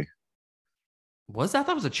in the movie. Was that? I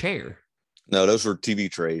thought it was a chair. No, those were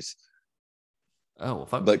TV trays. Oh,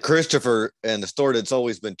 well, but Christopher, and the story that's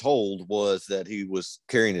always been told was that he was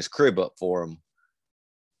carrying his crib up for him.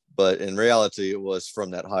 But in reality, it was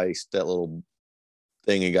from that heist, that little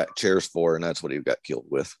thing he got chairs for, and that's what he got killed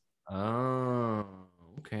with. Oh,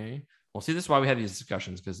 okay. Well, see, this is why we have these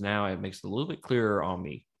discussions, because now it makes it a little bit clearer on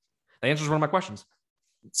me. That answers one of my questions.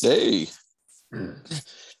 Hey.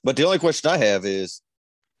 But the only question I have is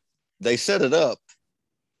they set it up,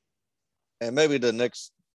 and maybe the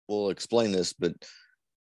next will explain this, but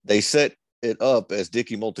they set it up as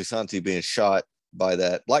Dickie Moltisanti being shot by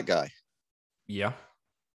that black guy. Yeah.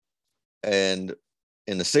 And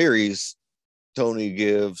in the series, Tony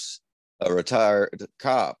gives a retired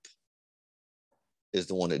cop is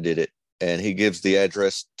the one that did it. And he gives the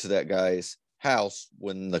address to that guy's house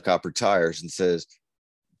when the cop retires and says,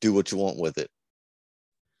 do what you want with it.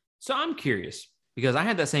 So I'm curious because I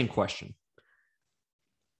had that same question.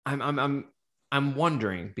 I'm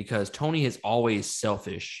wondering because Tony is always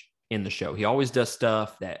selfish in the show. He always does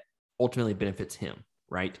stuff that ultimately benefits him,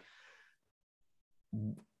 right?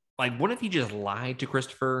 Like, what if he just lied to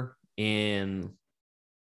Christopher in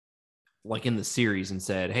the series and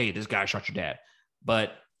said, "Hey, this guy shot your dad,"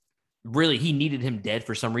 but really he needed him dead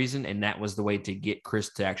for some reason, and that was the way to get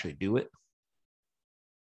Chris to actually do it?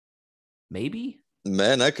 Maybe.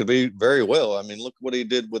 Man, that could be very well. I mean, look what he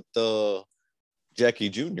did with Jackie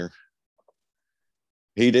Jr.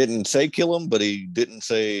 He didn't say kill him, but he didn't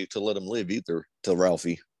say to let him live either to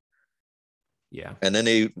Ralphie. Yeah. And then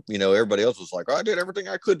everybody else was like, I did everything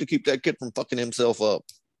I could to keep that kid from fucking himself up.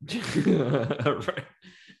 Right.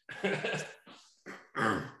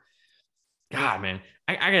 God, man.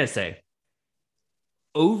 I gotta say,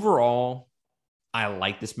 overall, I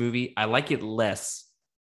like this movie. I like it less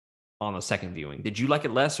on the second viewing. Did you like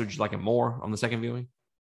it less or did you like it more on the second viewing?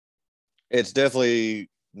 It's definitely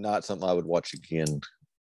not something I would watch again.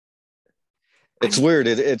 It's weird.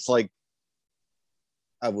 It's like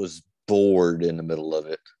I was bored in the middle of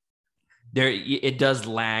it. It does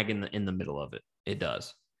lag in the middle of it. It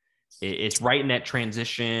does. It's right in that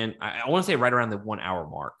transition. I want to say right around the 1 hour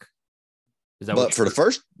mark. Is that? But for the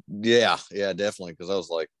first, yeah, definitely. Because I was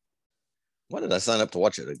like, why did I sign up to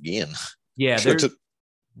watch it again? Yeah,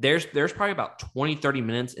 there's probably about 20, 30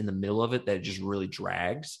 minutes in the middle of it that it just really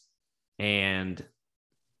drags. And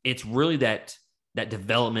it's really that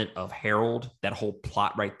development of Harold, that whole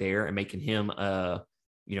plot right there, and making him I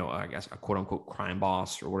guess a quote unquote crime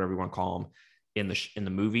boss or whatever you want to call him in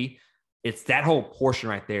the movie. It's that whole portion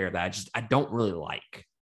right there that I don't really like.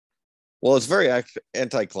 Well, it's very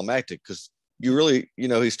anticlimactic because you really,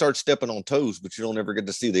 he starts stepping on toes, but you don't ever get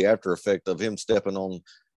to see the after effect of him stepping on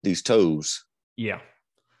these toes. Yeah.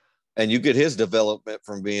 And you get his development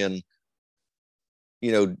from being,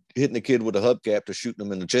 hitting the kid with a hubcap to shooting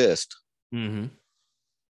him in the chest. Mm-hmm.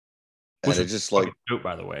 And it's just like, dope,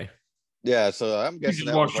 by the way. Yeah, so I'm guessing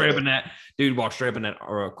that walked straight up in that dude walked straight up in that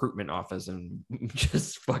recruitment office and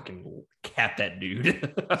just fucking capped that dude.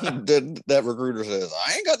 That recruiter says,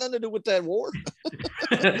 "I ain't got nothing to do with that war."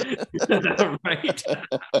 Right.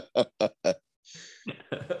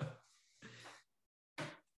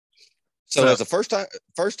 So as a first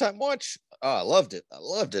time watch, I loved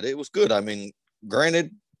it. It was good. I mean,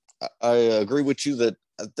 granted, I agree with you that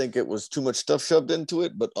I think it was too much stuff shoved into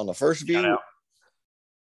it, but on the first view,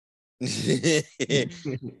 it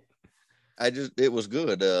was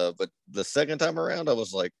good. But the second time around, I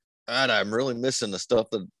was like, God, I'm really missing the stuff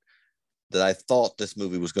that I thought this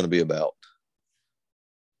movie was going to be about.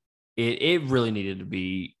 It really needed to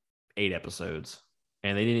be 8 episodes,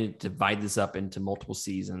 and they needed to divide this up into multiple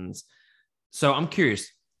seasons. So I'm curious.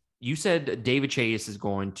 You said David Chase is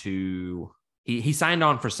going to he signed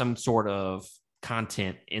on for some sort of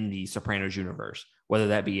content in the Sopranos universe, whether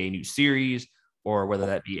that be a new series or whether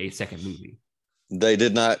that be a second movie. They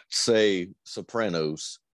did not say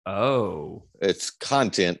Sopranos. Oh. It's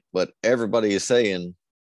content, but everybody is saying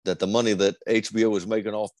that the money that HBO is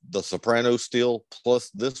making off the Sopranos still, plus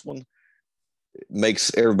this one,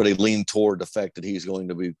 makes everybody lean toward the fact that he's going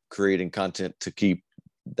to be creating content to keep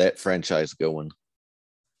that franchise going.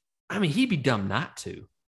 I mean, he'd be dumb not to.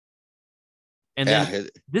 And then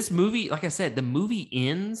this movie, like I said, the movie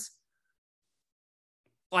ends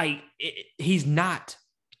like he's not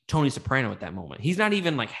Tony Soprano at that moment. He's not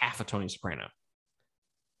even like half a Tony Soprano.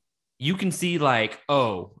 You can see like,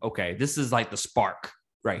 oh, okay, this is like the spark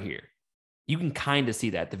right here. You can kind of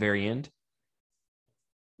see that at the very end.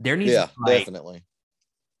 There needs definitely.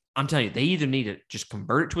 I'm telling you, they either need to just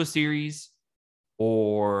convert it to a series,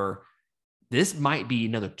 or this might be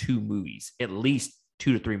another 2 movies, at least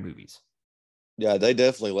 2 to 3 movies. Yeah, they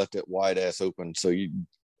definitely left it wide ass open. So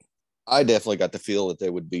I definitely got the feel that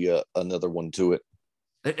there would be another one to it.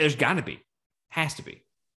 There's got to be, has to be,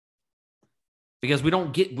 because we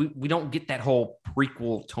don't get that whole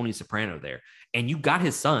prequel Tony Soprano there, and you got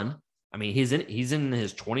his son. I mean, he's in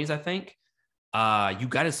his 20s, I think. You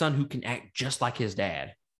got a son who can act just like his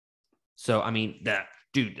dad. So I mean, the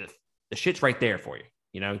shit's right there for you.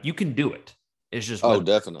 You know, you can do it. It's just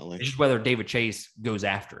Definitely. It's just whether David Chase goes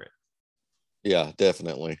after it. Yeah,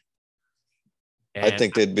 definitely. I And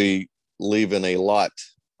think they'd be leaving a lot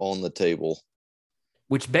on the table.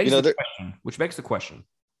 which begs the question.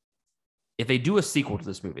 If they do a sequel to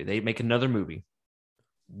this movie, they make another movie,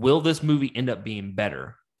 will this movie end up being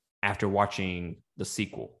better after watching the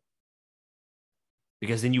sequel?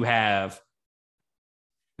 Because then you have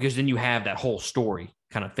that whole story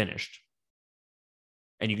kind of finished.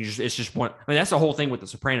 And you can it's just one. I mean, that's the whole thing with the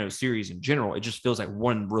Sopranos series in general. It just feels like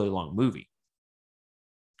one really long movie.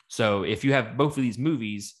 So if you have both of these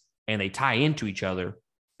movies and they tie into each other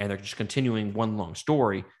and they're just continuing one long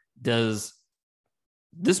story, does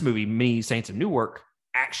this movie, Many Saints of Newark,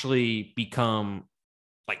 actually become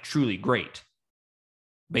like truly great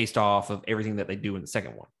based off of everything that they do in the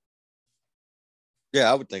second one?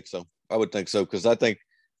 Yeah, I would think so. Because I think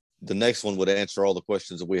the next one would answer all the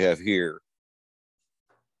questions that we have here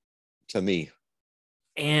to me.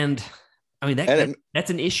 And I mean, that's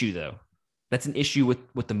an issue, though. That's an issue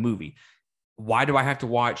with the movie. Why do I have to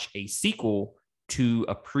watch a sequel to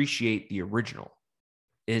appreciate the original?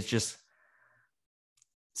 It's just,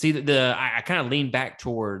 see, I kind of lean back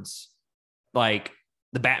towards like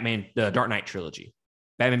the Dark Knight trilogy.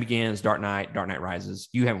 Batman Begins, Dark Knight Rises.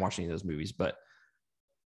 You haven't watched any of those movies, but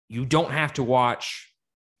you don't have to watch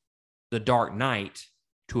The Dark Knight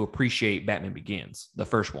to appreciate Batman Begins, the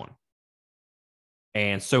first one,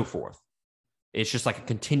 and so forth. It's just like a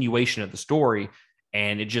continuation of the story,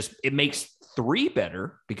 and it makes 3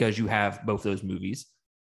 better because you have both those movies.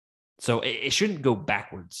 So it shouldn't go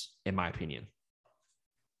backwards, in my opinion.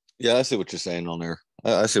 Yeah, I see what you're saying on there.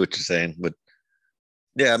 I see what you're saying, but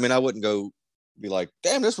yeah, I mean, I wouldn't go be like,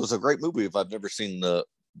 "Damn, this was a great movie" if I've never seen the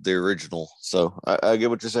original. So I get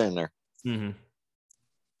what you're saying there. Mm-hmm.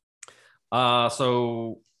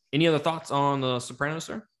 So any other thoughts on the Sopranos,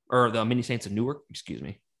 sir, or the Many Saints of Newark? Excuse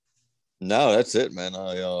me. No, that's it, man.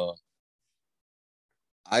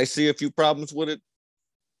 I see a few problems with it,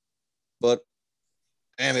 but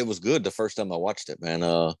damn, it was good the first time I watched it,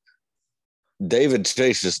 man. David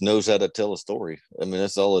Chase just knows how to tell a story. I mean,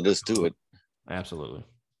 that's all it is to it. Absolutely.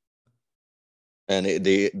 And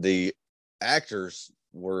the actors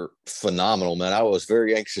were phenomenal, man. I was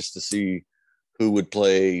very anxious to see who would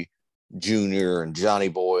play Junior and Johnny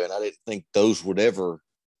Boy, and I didn't think those would ever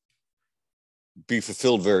be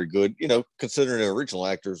fulfilled very good, considering the original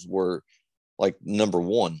actors were like number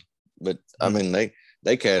one. But I mean,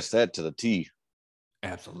 they cast that to the T.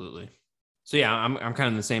 Absolutely. So yeah, I'm kind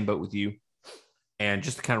of in the same boat with you. And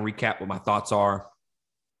just to kind of recap what my thoughts are,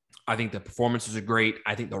 I think the performances are great.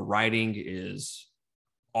 I think the writing is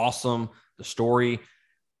awesome. The story,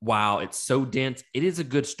 while it's so dense, it is a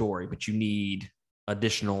good story, but you need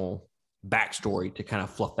additional backstory to kind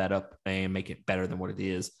of fluff that up and make it better than what it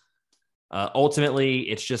is. Ultimately,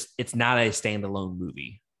 it's not a standalone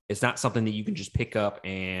movie. It's not something that you can just pick up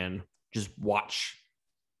and just watch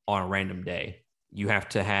on a random day. You have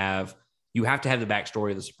to have the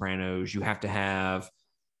backstory of the Sopranos. You have to have,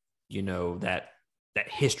 that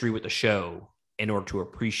history with the show in order to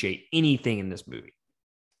appreciate anything in this movie.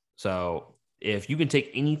 So if you can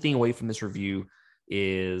take anything away from this review,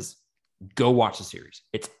 is go watch the series.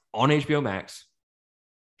 It's on HBO Max.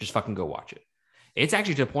 Just fucking go watch it. It's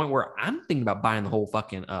actually to the point where I'm thinking about buying the whole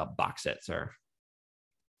fucking box set, sir.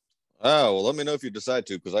 Oh, well, let me know if you decide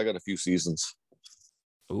to, because I got a few seasons.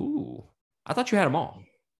 Ooh, I thought you had them all.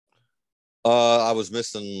 I was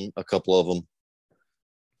missing a couple of them,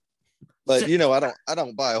 but I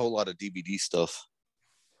don't buy a whole lot of DVD stuff.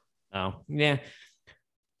 Oh, yeah.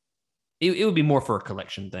 It would be more for a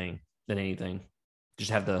collection thing than anything.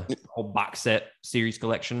 Just have the whole box set series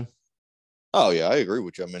collection. Oh yeah, I agree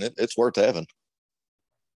with you. I mean, it's worth having.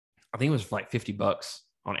 I think it was like $50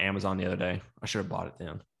 on Amazon the other day. I should have bought it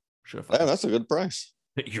then. Damn, that's a good price.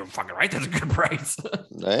 You're fucking right. That's a good price.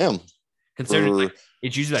 Damn. Considering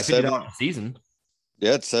it's usually like $50 a season.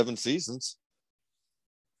 Yeah, it's 7 seasons.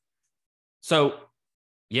 So,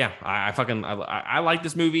 yeah, I like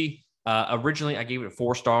this movie. Originally, I gave it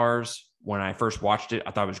 4 stars when I first watched it.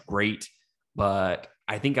 I thought it was great, but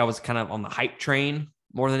I think I was kind of on the hype train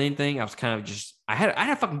more than anything. I was kind of I had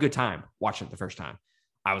a fucking good time watching it the first time.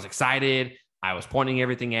 I was excited. I was pointing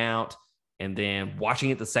everything out. And then watching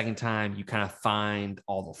it the second time, you kind of find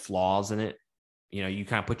all the flaws in it. You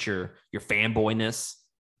kind of put your fanboyness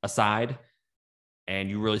aside and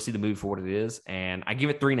you really see the movie for what it is. And I give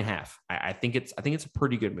it 3.5. I think it's a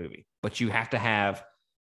pretty good movie, but you have to have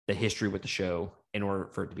the history with the show in order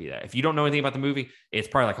for it to be that. If you don't know anything about the movie, it's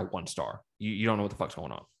probably like a 1 star. You don't know what the fuck's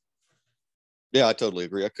going on. Yeah, I totally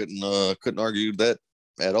agree. I couldn't argue that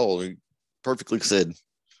at all. Perfectly said.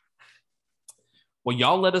 Well,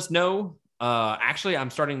 y'all let us know. Actually, I'm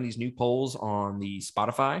starting these new polls on the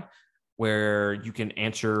Spotify where you can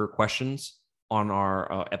answer questions on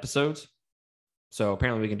our episodes. So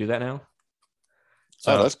apparently we can do that now.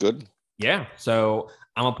 So that's good. Yeah. So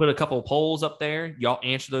I'm going to put a couple of polls up there. Y'all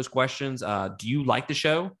answer those questions. Do you like the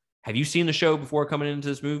show? Have you seen the show before coming into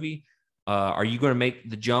this movie? Are you going to make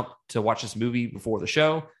the jump to watch this movie before the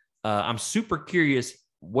show? I'm super curious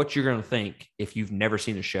what you're going to think if you've never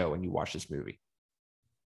seen the show and you watch this movie.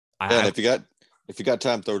 And if you got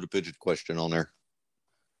time, throw the pigeon question on there.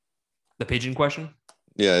 The pigeon question?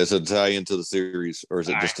 Yeah, is it tie into the series or is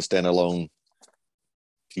it just a standalone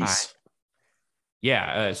piece?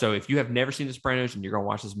 Yeah. So if you have never seen The Sopranos and you're going to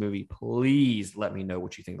watch this movie, please let me know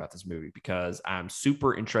what you think about this movie because I'm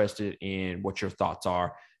super interested in what your thoughts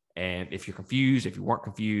are. And if you're confused, if you weren't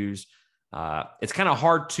confused, it's kind of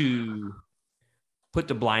hard to put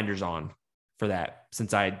the blinders on for that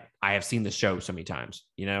since I have seen the show so many times,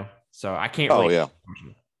 so I can't really. Oh, yeah.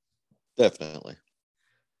 Definitely.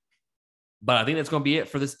 But I think that's going to be it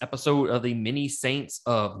for this episode of the Many Saints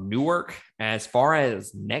of Newark. As far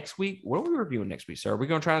as next week, what are we reviewing next week, sir? Are we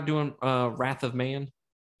going to try to do Wrath of Man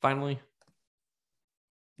finally?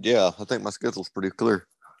 Yeah, I think my schedule's pretty clear.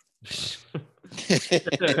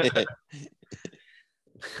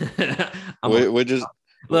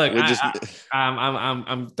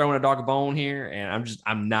 I'm throwing a dog a bone here, and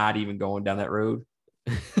I'm not even going down that road.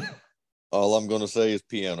 All I'm going to say is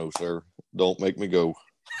piano, sir. Don't make me go.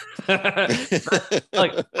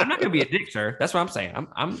 Like, I'm not gonna be a dick, sir. That's what I'm saying.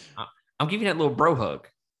 I'm giving you that little bro hug.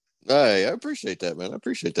 Hey, I appreciate that, man. I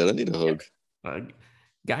appreciate that. I need a hug.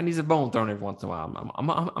 Guy needs a bone thrown every once in a while.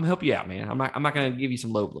 I'm help you out, man. I'm not gonna give you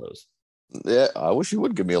some low blows. Yeah, I wish you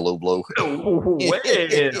would give me a low blow. Well,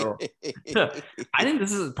 I think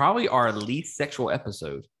this is probably our least sexual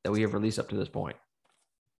episode that we have released up to this point.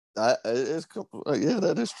 Yeah,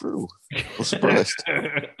 that is true. I'm surprised.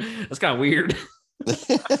 That's kind of weird.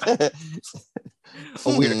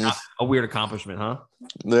 a weird accomplishment, huh?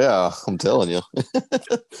 Yeah, I'm telling you.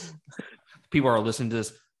 People are listening to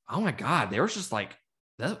this. Oh my god, they were just like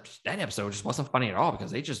that episode just wasn't funny at all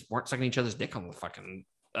because they just weren't sucking each other's dick on the fucking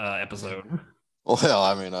episode. Well,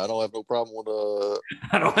 I mean, I don't have no problem with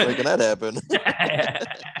making that happen.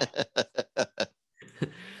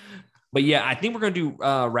 But yeah, I think we're gonna do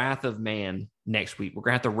Wrath of Man next week. We're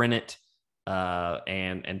gonna have to rent it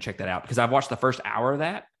and check that out because I've watched the first hour of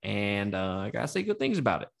that and I gotta say good things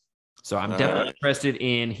about it. So I'm definitely interested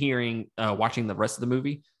in watching the rest of the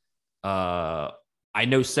movie. I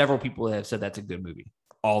know several people that have said that's a good movie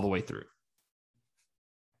all the way through.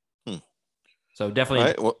 So definitely. All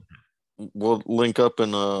right, well, we'll link up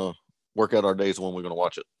and work out our days when we're going to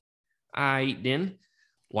watch it. All right, then.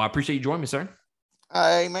 Well, I appreciate you joining me, sir.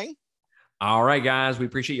 Hey, man. All right, guys. We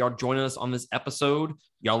appreciate y'all joining us on this episode.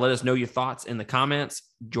 Y'all let us know your thoughts in the comments.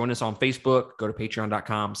 Join us on Facebook. Go to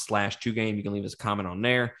patreon.com/2game. You can leave us a comment on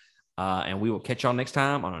there. And we will catch y'all next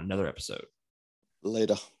time on another episode.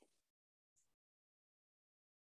 Later.